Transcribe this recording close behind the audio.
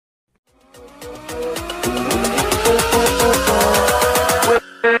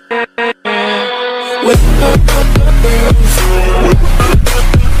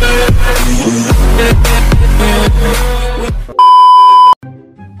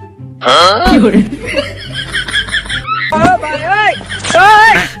有人。爸ơi! Ơi!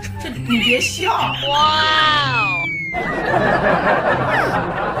 你别笑！哇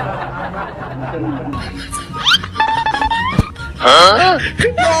哦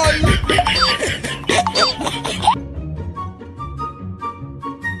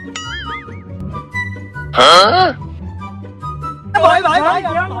！Bậy bậy bậy!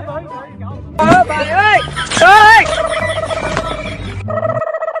 Bậy ơi! Ơi!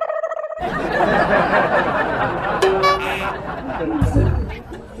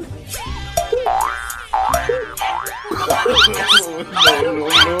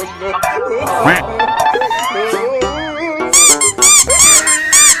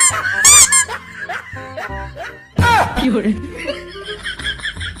有人。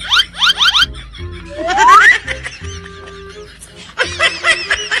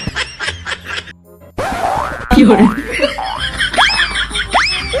有人。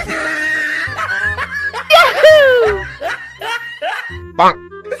棒。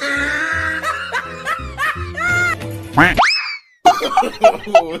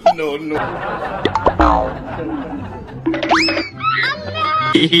no no。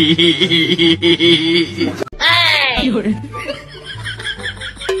有人。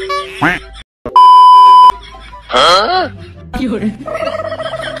有人。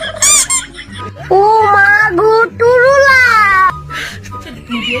Oh my god, turun lah!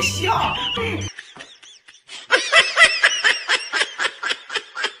 你别笑。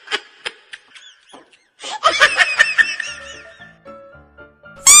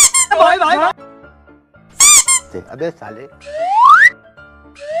Bậy bậy. अबे साले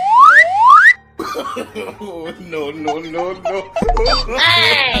no no no no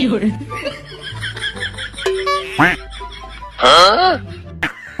有人。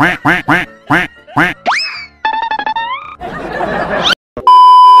Bậy bậy bậy.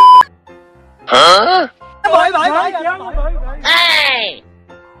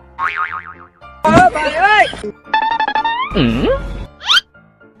 Bậy ơi!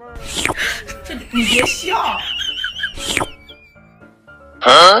 你别笑。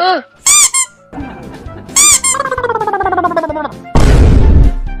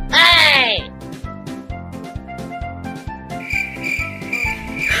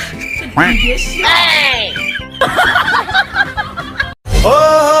你别笑。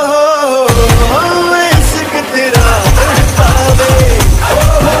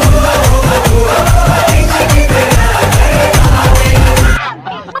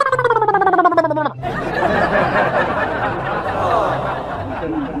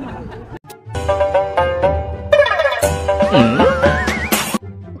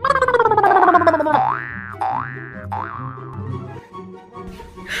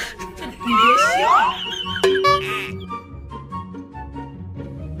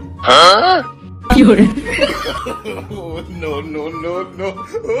有人。no no no no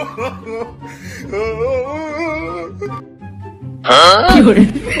有人。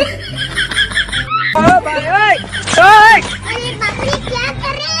Bậy ơi! Ơi! अरे बकरी क्या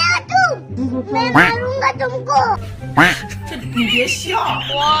कर रहे हो तुम? मैं मारूंगा तुमको। 你别笑。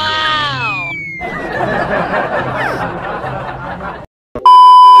哇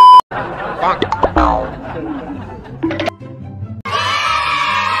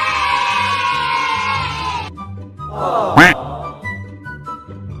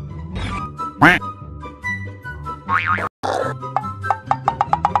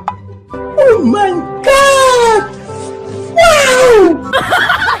！Oh my god!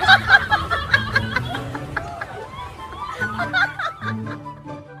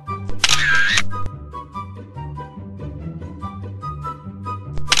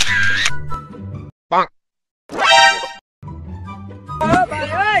 Wow! Bang. Bậy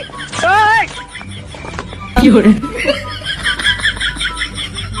ơi! Ơi! 有人。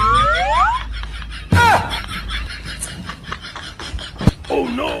Oh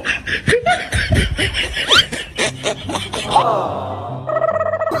no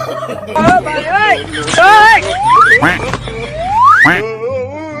 ！Bậy ơi! Ơi!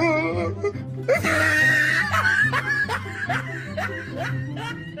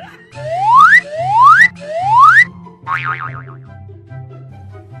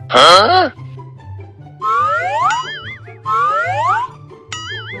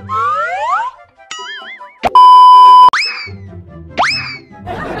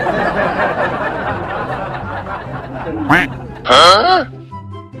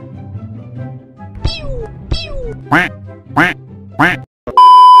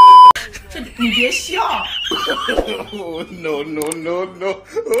你别笑。no no no no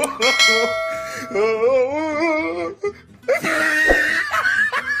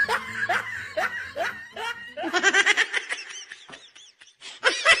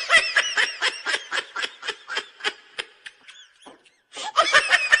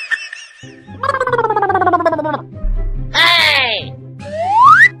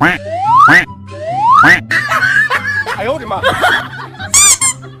哎呦我的妈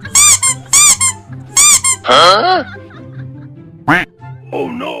！Oh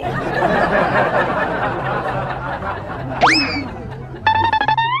no!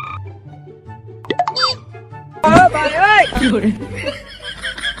 Bà ơi!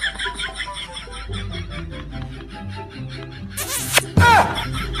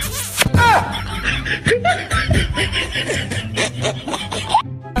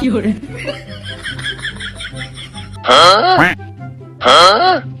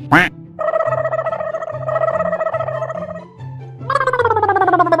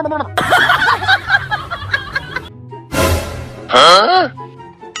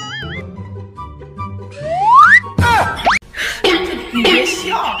你别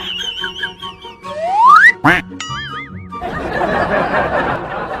笑。哇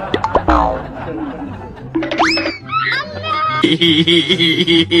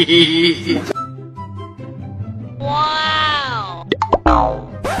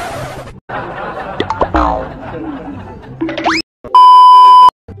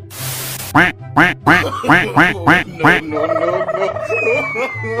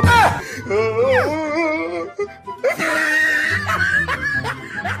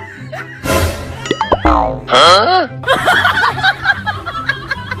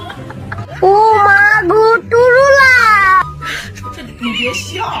哦妈咕嘟噜啦！你别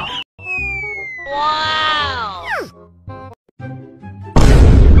笑。哇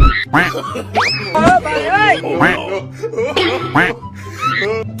Bà ơi!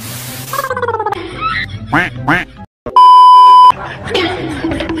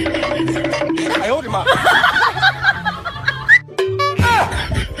哎呦我的妈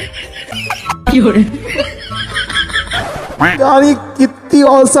！गाड़ी कितनी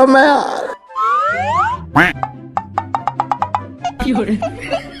औसम है यार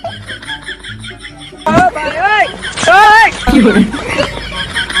Bà ơi! Ơi!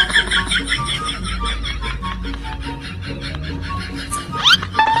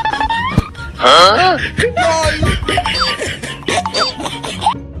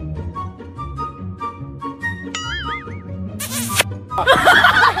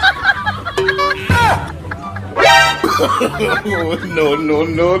 No, no,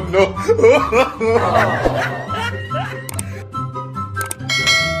 no, no.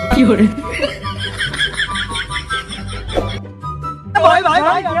 Bởi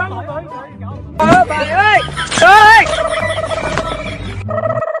bà ơi! Ơi!